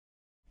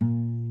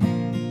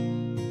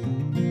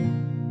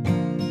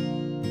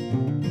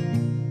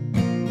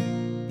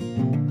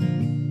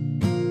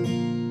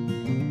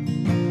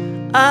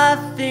I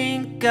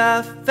think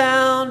I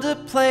found a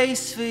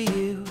place for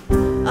you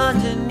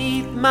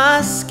underneath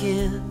my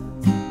skin.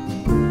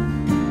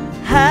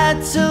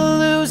 Had to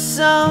lose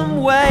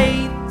some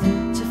weight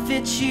to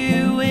fit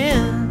you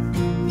in.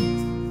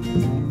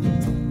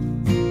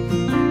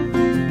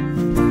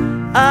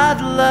 I'd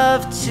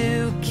love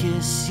to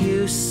kiss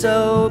you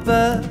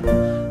sober,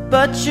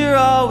 but you're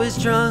always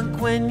drunk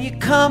when you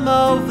come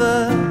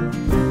over.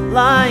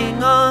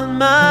 Lying on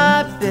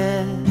my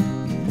bed,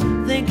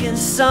 thinking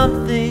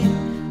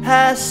something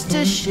has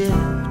to shift,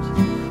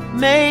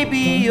 maybe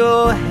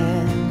your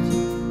head.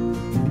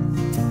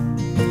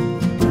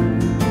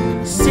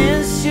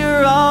 Since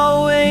you're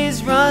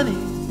always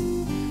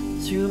running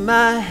through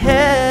my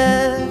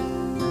head,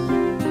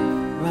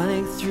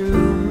 running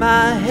through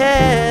my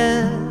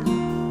head,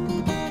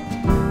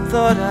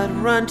 thought I'd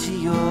run to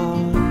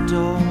your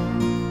door.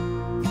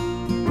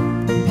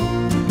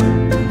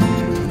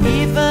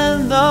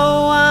 Even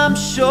though I'm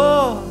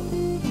sure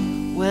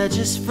we're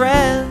just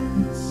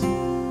friends,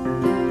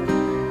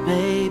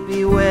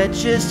 baby, we're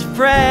just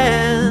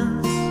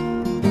friends.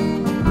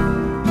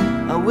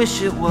 I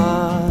wish it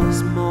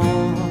was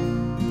more.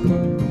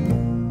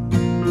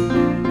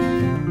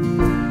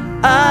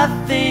 I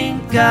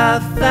think I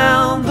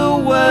found the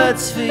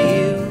words for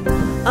you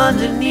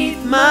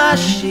underneath my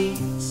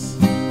sheets.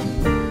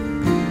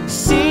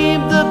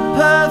 Seemed the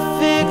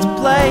perfect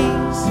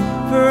place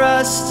for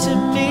us to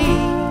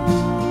meet.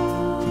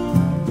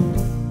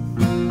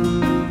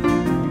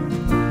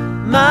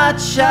 My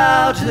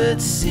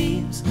childhood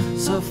seems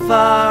so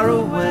far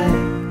away,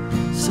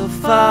 so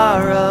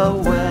far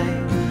away.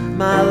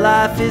 My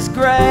life is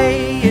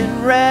gray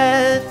and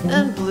red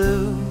and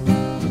blue.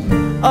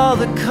 All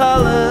the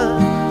color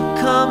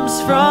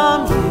comes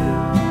from you,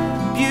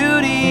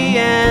 beauty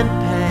and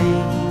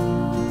pain.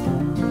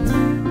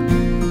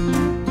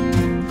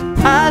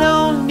 I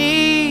don't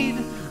need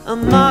a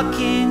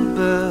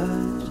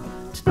mockingbird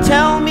to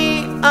tell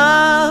me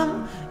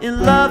I'm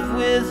in love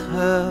with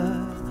her.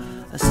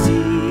 I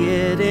see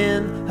it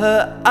in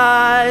her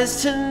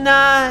eyes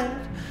tonight.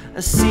 I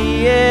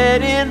see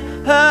it in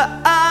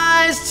her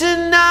eyes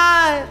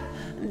tonight.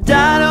 And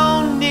I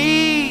don't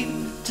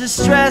need to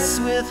stress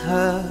with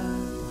her.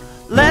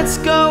 Let's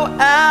go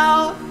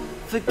out,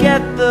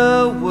 forget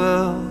the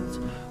world.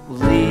 We'll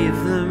leave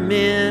them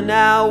in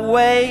our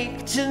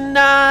wake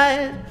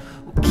tonight.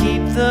 We'll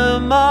keep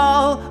them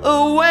all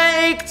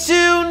awake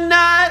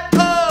tonight.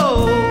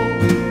 Oh,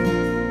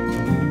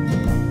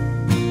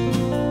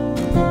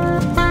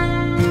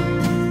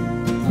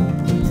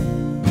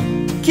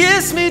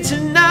 kiss me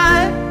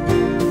tonight,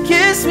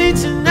 kiss me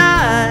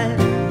tonight,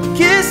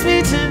 kiss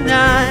me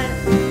tonight.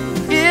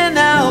 In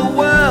our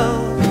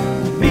world,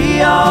 we'll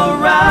be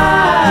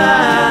alright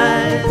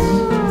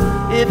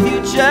if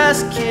you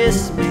just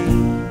kiss me.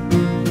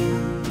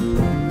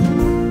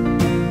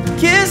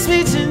 Kiss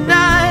me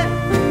tonight,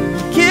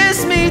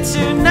 kiss me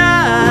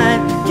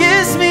tonight,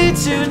 kiss me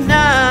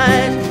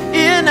tonight.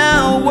 In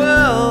our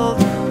world,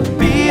 we'll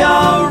be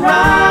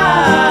alright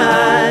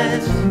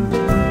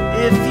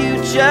if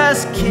you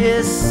just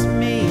kiss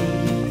me.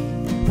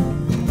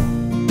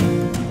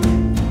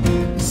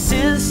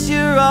 Since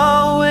you're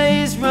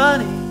always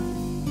running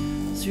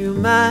through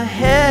my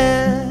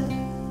head,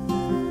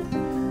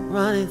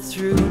 running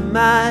through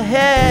my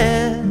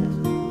head,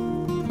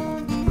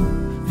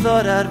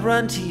 thought I'd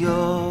run to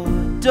your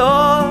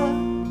door.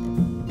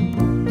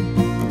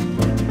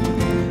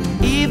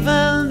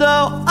 Even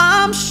though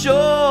I'm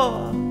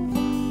sure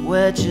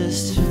we're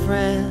just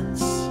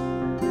friends,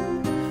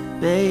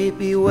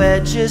 baby,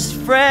 we're just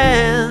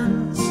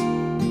friends.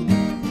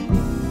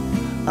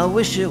 I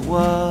wish it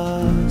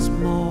was